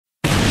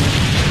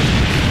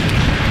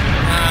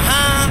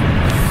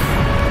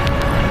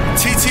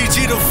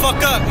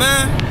fuck up,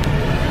 man.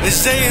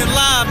 It's Zay and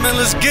Live, man.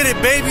 Let's get it,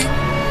 baby.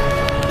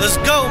 Let's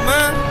go,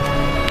 man.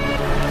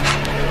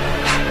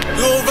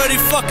 You already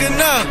fucking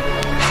know.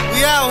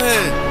 We out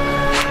here.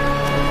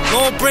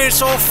 Long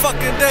branch all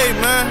fucking day,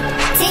 man.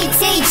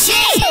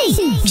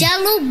 TTG,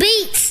 Jello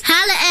Beats,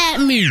 holla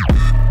at me.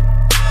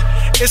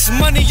 It's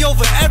money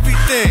over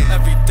everything.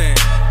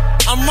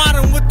 I'm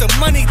riding with the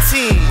money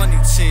team.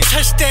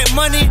 Touch that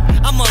money,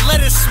 I'ma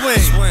let it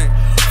swing.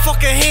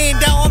 Fuck a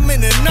hand out, I'm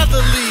in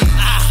another league.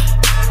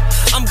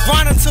 I'm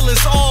grinding till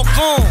it's all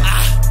gone.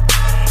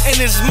 And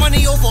it's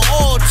money over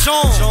all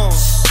Jones.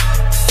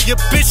 Your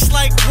bitch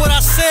like what I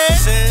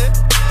said?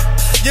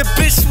 Your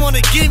bitch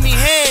wanna give me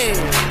head.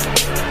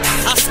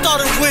 I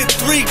started with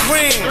 3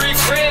 grand.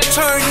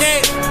 Turn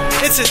that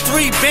into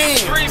 3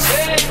 bands.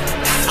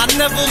 I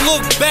never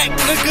look back,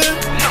 nigga.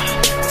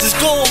 Just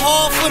go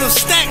hard for them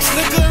stacks,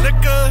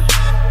 nigga.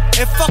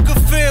 And fuck a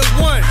fair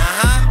one.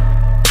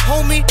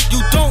 Homie,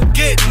 you don't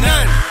get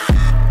none.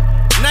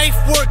 Knife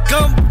work,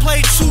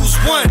 gunplay, choose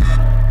one.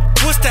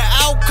 What's the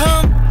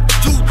outcome?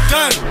 You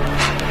done.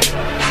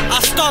 I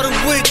started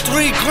with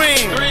 3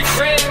 grand.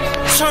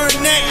 Turn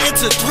that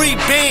into 3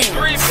 bands.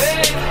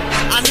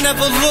 I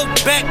never look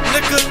back,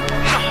 nigga.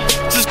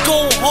 Just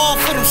go hard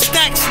for them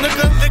stacks,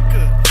 nigga.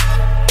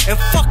 And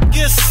fuck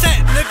your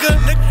set, nigga.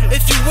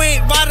 If you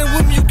ain't riding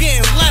with me, you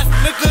getting left,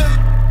 nigga.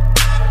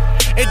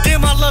 And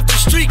damn, I love the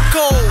street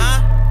code.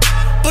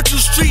 But you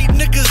street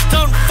niggas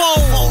done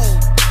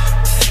fold.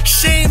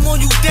 Shame on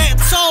you that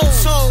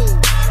told.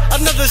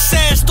 Another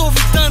sad story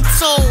done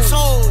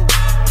told.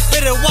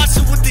 Better watch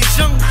it with these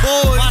young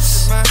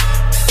boys.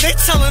 They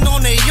tellin'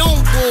 on their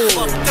young boys.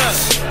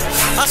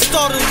 I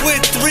started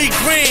with 3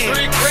 grand.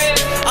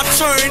 I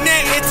turned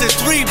that into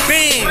 3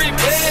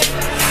 bands.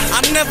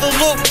 I never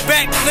look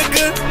back,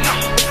 nigga.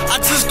 I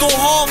just go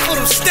hard for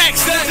them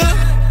stacks, nigga.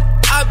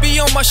 I be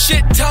on my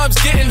shit, times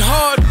getting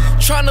hard.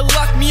 Tryna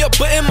lock me up,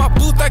 but in my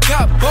booth I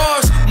got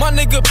bars. My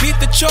nigga beat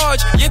the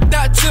charge, yeah,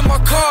 that's in my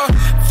car.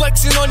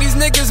 Flexing on these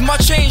niggas, my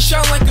chain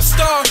shine like a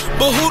star.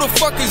 But who the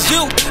fuck is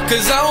you?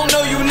 Cause I don't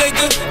know you,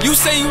 nigga. You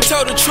say you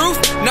tell the truth,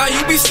 now you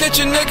be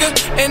snitching, nigga.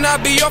 And I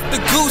be off the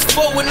goose,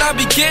 but when I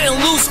be getting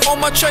loose, on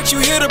my tracks you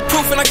hear the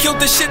proof. And I killed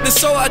this shit,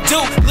 that's all I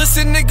do.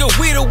 Listen, nigga,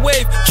 we the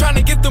wave,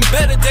 tryna get them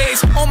better days.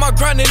 On my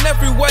grind in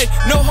every way,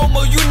 no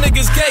homo, you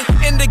niggas gay.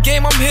 In the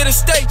game, I'm here to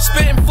stay,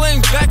 spitting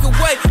flames back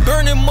away.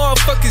 Burning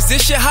motherfuckers,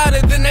 this shit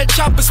hotter than that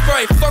chopper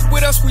spray. Fuck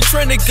with us, we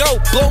tryna go,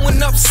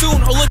 blowing up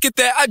soon. Oh look at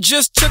that, I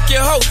just took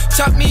your hoe.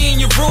 Top me in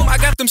your room, I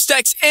got them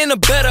stacks and a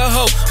better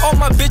hoe. All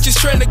my bitches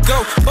tryna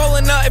go,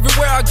 ballin' out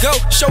everywhere I go.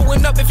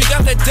 Showing up if you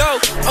got that dough.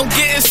 I'm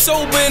getting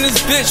sober in this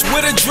bitch,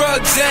 where the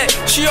drugs at?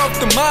 She off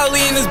the molly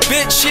in this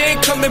bitch, she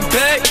ain't coming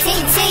back.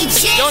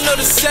 Y'all know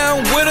the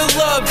sound, where the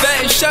love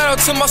at? And shout out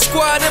to my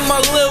squad and my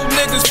little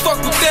niggas,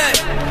 fuck with that.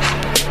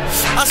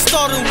 I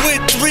started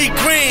with 3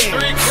 grand.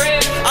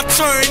 I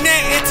turned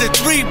that into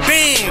 3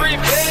 bands.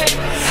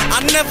 I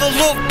never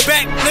look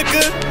back,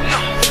 nigga.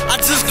 I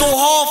just go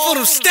hard for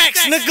them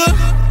stacks,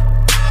 nigga.